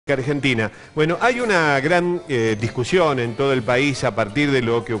Argentina. Bueno, hay una gran discusión en todo el país a partir de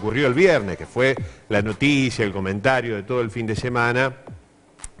lo que ocurrió el viernes, que fue la noticia, el comentario de todo el fin de semana,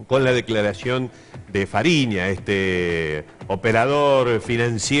 con la declaración de Fariña, este operador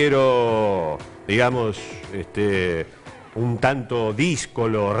financiero, digamos, un tanto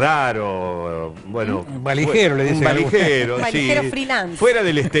díscolo, raro, bueno... Valijero, le dicen. Un valijero, sí. Valijero freelance. Fuera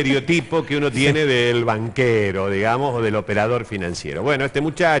del estereotipo que uno tiene del banquero, digamos, o del operador financiero. Bueno, este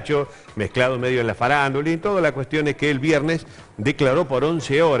muchacho, mezclado medio en la farándula, y toda la cuestión es que el viernes declaró por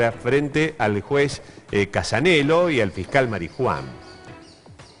 11 horas frente al juez Casanelo y al fiscal Marijuán.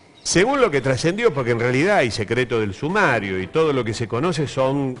 Según lo que trascendió, porque en realidad hay secreto del sumario y todo lo que se conoce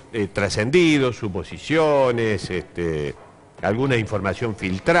son trascendidos, suposiciones, alguna información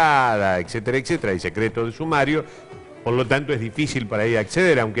filtrada, etcétera, etcétera, hay secreto del sumario, por lo tanto es difícil para ahí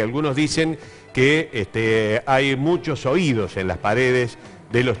acceder, aunque algunos dicen que hay muchos oídos en las paredes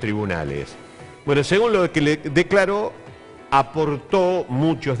de los tribunales. Bueno, según lo que le declaró, aportó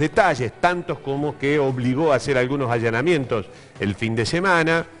muchos detalles, tantos como que obligó a hacer algunos allanamientos el fin de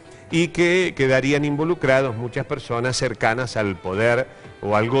semana, y que quedarían involucrados muchas personas cercanas al poder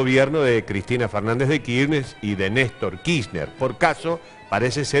o al gobierno de Cristina Fernández de Kirchner y de Néstor Kirchner. Por caso,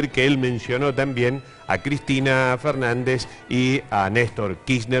 parece ser que él mencionó también a Cristina Fernández y a Néstor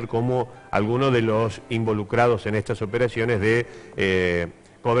Kirchner como algunos de los involucrados en estas operaciones de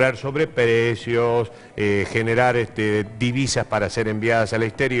cobrar sobreprecios, generar divisas para ser enviadas al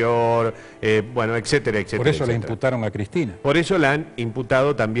exterior, bueno, etcétera, etcétera. Por eso etcétera. le imputaron a Cristina. Por eso la han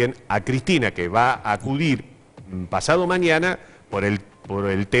imputado también a Cristina, que va a acudir pasado mañana por el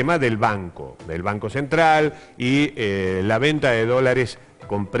tema del Banco Central y la venta de dólares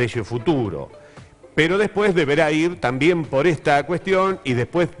con precio futuro. Pero después deberá ir también por esta cuestión y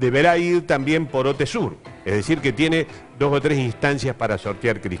después deberá ir también por OTESUR. Es decir, que tiene 2 o 3 instancias para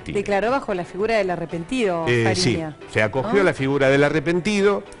sortear Cristina. Declaró bajo la figura del arrepentido, Fariña. Sí, se acogió a la figura del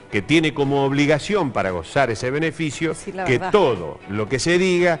arrepentido, que tiene como obligación para gozar ese beneficio que todo lo que se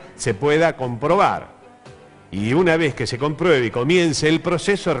diga se pueda comprobar. Y una vez que se compruebe y comience el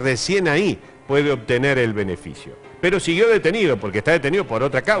proceso, recién ahí puede obtener el beneficio. Pero siguió detenido, porque está detenido por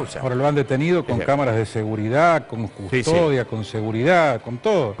otra causa. Ahora lo han detenido con cámaras de seguridad, con custodia, con seguridad, con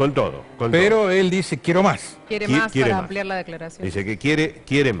todo. Con todo. Pero él dice, quiero más. Quiere más para ampliar la declaración. Dice que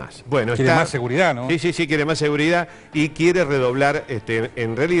quiere más. Bueno, quiere más seguridad, ¿no? Sí, quiere más seguridad y quiere redoblar,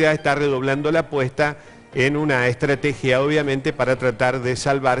 en realidad está redoblando la apuesta en una estrategia, obviamente, para tratar de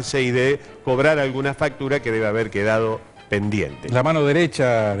salvarse y de cobrar alguna factura que debe haber quedado pendiente. La mano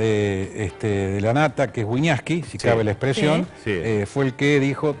derecha de la nata, que es Wiñaski, si cabe la expresión, fue el que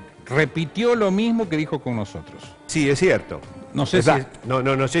dijo, repitió lo mismo que dijo con nosotros. Sí, es cierto. No sé si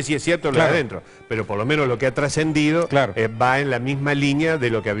no sé si es cierto lo de adentro, pero por lo menos lo que ha trascendido va en la misma línea de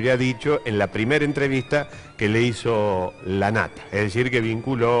lo que habría dicho en la primera entrevista que le hizo la nata. Es decir, que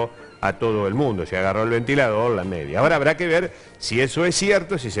vinculó a todo el mundo, se agarró el ventilador, la media. Ahora habrá que ver si eso es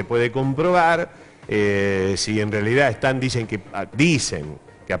cierto, si se puede comprobar, si en realidad dicen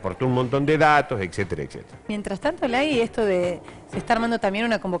que aportó un montón de datos, etcétera, etcétera. Mientras tanto, Lai, se está armando también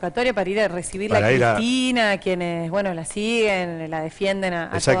una convocatoria para ir a recibir a Cristina, quienes, bueno, la siguen, la defienden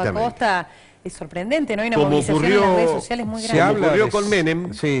a toda costa. Es sorprendente, ¿no? Hay una movilización en las redes sociales muy grande.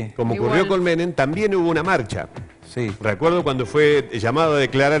 Como ocurrió con Menem, también hubo una marcha. Sí. Recuerdo cuando fue llamado a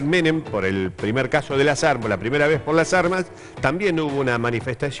declarar Menem por el primer caso de las armas, la primera vez por las armas, también hubo una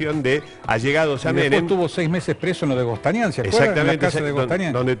manifestación de allegados a Menem. Después tuvo 6 meses preso en lo de Gostañán, ¿se acuerdan? Exactamente, En la casa de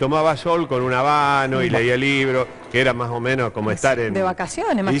Gostañán. donde tomaba sol con un habano y leía libros, que era más o menos como estar en... De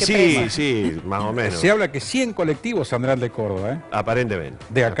vacaciones, más que preso. Sí, más o menos. Se habla que 100 colectivos saldrán de Córdoba, ¿eh? Aparentemente.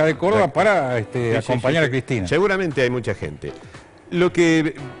 De acá de Córdoba para acompañar a Cristina. Seguramente hay mucha gente. Lo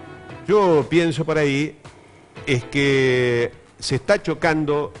que yo pienso por ahí es que se está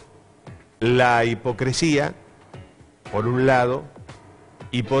chocando la hipocresía, por un lado,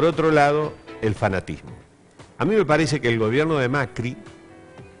 y por otro lado, el fanatismo. A mí me parece que el gobierno de Macri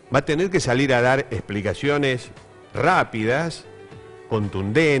va a tener que salir a dar explicaciones rápidas,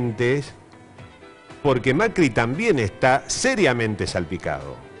 contundentes, porque Macri también está seriamente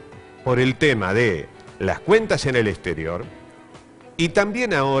salpicado por el tema de las cuentas en el exterior y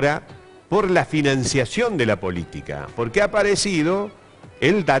también ahora por la financiación de la política, porque ha aparecido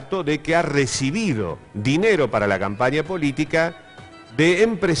el dato de que ha recibido dinero para la campaña política de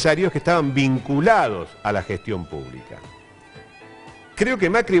empresarios que estaban vinculados a la gestión pública. Creo que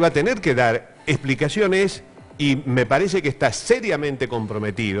Macri va a tener que dar explicaciones y me parece que está seriamente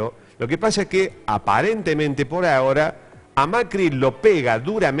comprometido. Lo que pasa es que aparentemente por ahora a Macri lo pega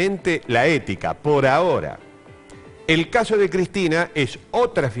duramente la ética, por ahora. El caso de Cristina es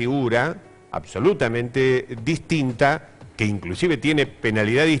otra figura absolutamente distinta, que inclusive tiene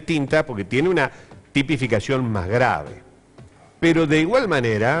penalidad distinta porque tiene una tipificación más grave. Pero de igual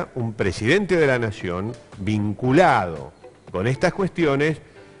manera, un presidente de la nación vinculado con estas cuestiones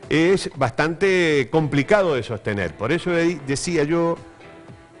es bastante complicado de sostener. Por eso decía yo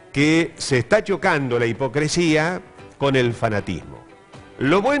que se está chocando la hipocresía con el fanatismo.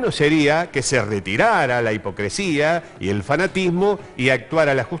 Lo bueno sería que se retirara la hipocresía y el fanatismo y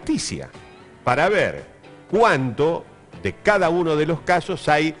actuara la justicia, para ver cuánto de cada uno de los casos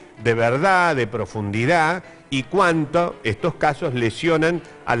hay de verdad, de profundidad, y cuánto estos casos lesionan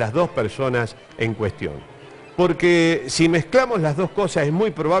a las dos personas en cuestión. Porque si mezclamos las dos cosas es muy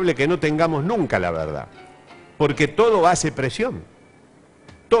probable que no tengamos nunca la verdad, porque todo hace presión.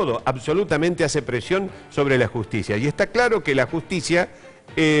 Todo, absolutamente hace presión sobre la justicia. Y está claro que la justicia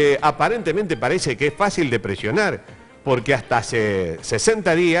aparentemente parece que es fácil de presionar, porque hasta hace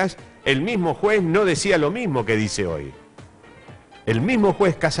 60 días el mismo juez no decía lo mismo que dice hoy. El mismo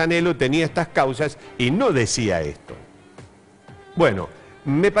juez Casanelo tenía estas causas y no decía esto. Bueno,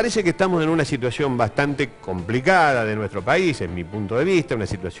 me parece que estamos en una situación bastante complicada de nuestro país, en mi punto de vista, una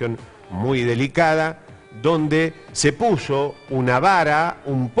situación muy delicada, donde se puso una vara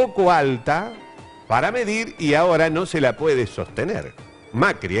un poco alta para medir y ahora no se la puede sostener.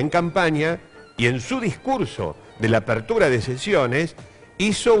 Macri en campaña y en su discurso de la apertura de sesiones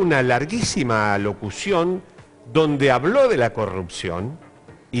hizo una larguísima locución donde habló de la corrupción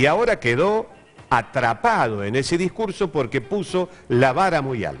y ahora quedó atrapado en ese discurso porque puso la vara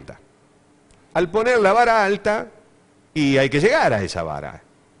muy alta. Al poner la vara alta, y hay que llegar a esa vara.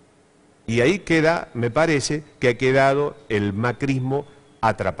 Y ahí queda, me parece, que ha quedado el macrismo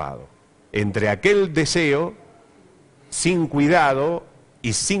atrapado. Entre aquel deseo, sin cuidado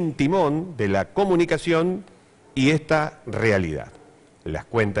y sin timón de la comunicación y esta realidad. Las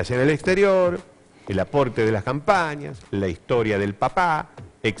cuentas en el exterior, el aporte de las campañas, la historia del papá,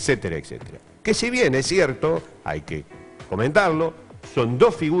 etcétera, etcétera. Que si bien es cierto, hay que comentarlo, son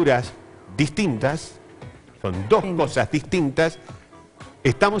dos figuras distintas, son dos cosas distintas.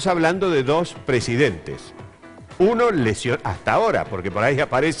 Estamos hablando de dos presidentes. Uno lesionó hasta ahora, porque por ahí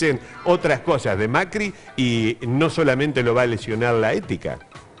aparecen otras cosas de Macri y no solamente lo va a lesionar la ética,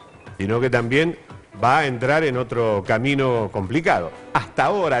 sino que también va a entrar en otro camino complicado. Hasta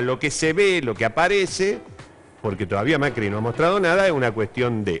ahora lo que se ve, lo que aparece, porque todavía Macri no ha mostrado nada, es una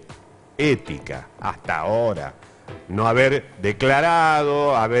cuestión de ética, hasta ahora. No haber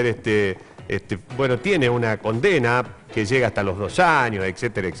declarado, haber bueno, tiene una condena que llega hasta los 2 años,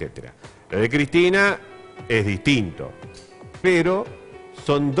 etcétera, etcétera. Lo de Cristina es distinto, pero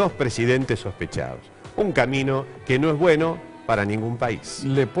son dos presidentes sospechados. Un camino que no es bueno para ningún país.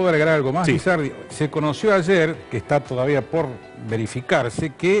 ¿Le puedo agregar algo más, sí. Lizardi? Se conoció ayer, que está todavía por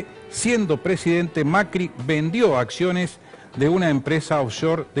verificarse, que siendo presidente Macri vendió acciones de una empresa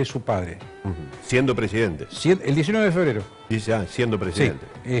offshore de su padre. Siendo presidente. El 19 de febrero. Dice, siendo presidente.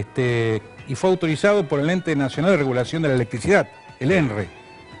 Sí, y fue autorizado por el Ente Nacional de Regulación de la Electricidad, el ENRE.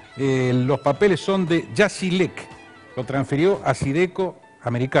 Los papeles son de Yacilec, lo transfirió a Sideco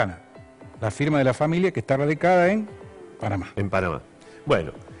Americana, la firma de la familia que está radicada en Panamá. En Panamá.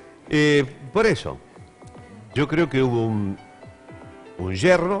 Bueno, por eso, yo creo que hubo un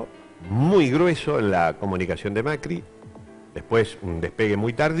yerro muy grueso en la comunicación de Macri, después un despegue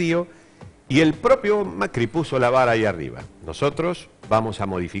muy tardío, y el propio Macri puso la vara ahí arriba. Nosotros vamos a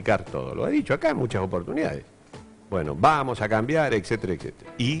modificar todo. Lo ha dicho acá en muchas oportunidades. Bueno, vamos a cambiar, etcétera,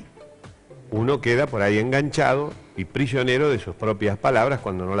 etcétera. Y uno queda por ahí enganchado y prisionero de sus propias palabras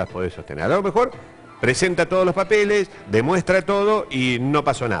cuando no las puede sostener. A lo mejor presenta todos los papeles, demuestra todo y no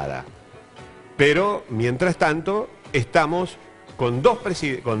pasó nada. Pero, mientras tanto, estamos con dos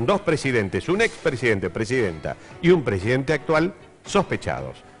presidentes, un expresidente, presidenta y un presidente actual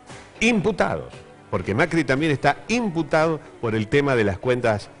sospechados, imputados, porque Macri también está imputado por el tema de las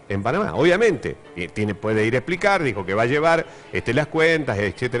cuentas en Panamá. Obviamente, puede ir a explicar, dijo que va a llevar las cuentas,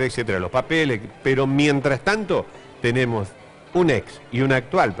 etcétera, etcétera, los papeles, pero mientras tanto tenemos un ex y un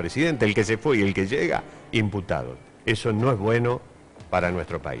actual presidente, el que se fue y el que llega, imputados. Eso no es bueno para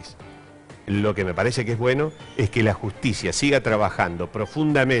nuestro país. Lo que me parece que es bueno es que la justicia siga trabajando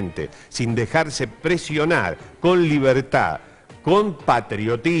profundamente, sin dejarse presionar, con libertad, con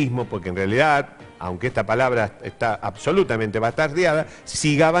patriotismo, porque en realidad, aunque esta palabra está absolutamente bastardeada,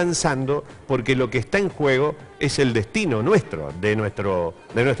 siga avanzando, porque lo que está en juego es el destino nuestro, de nuestro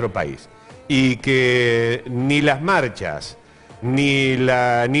país. Y que ni las marchas, ni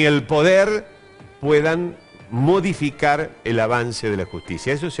el poder puedan modificar el avance de la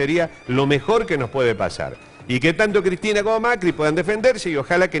justicia. Eso sería lo mejor que nos puede pasar. Y que tanto Cristina como Macri puedan defenderse y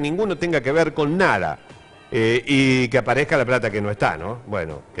ojalá que ninguno tenga que ver con nada. Y que aparezca la plata que no está, ¿no?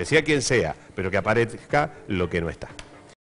 Bueno, que sea quien sea, pero que aparezca lo que no está.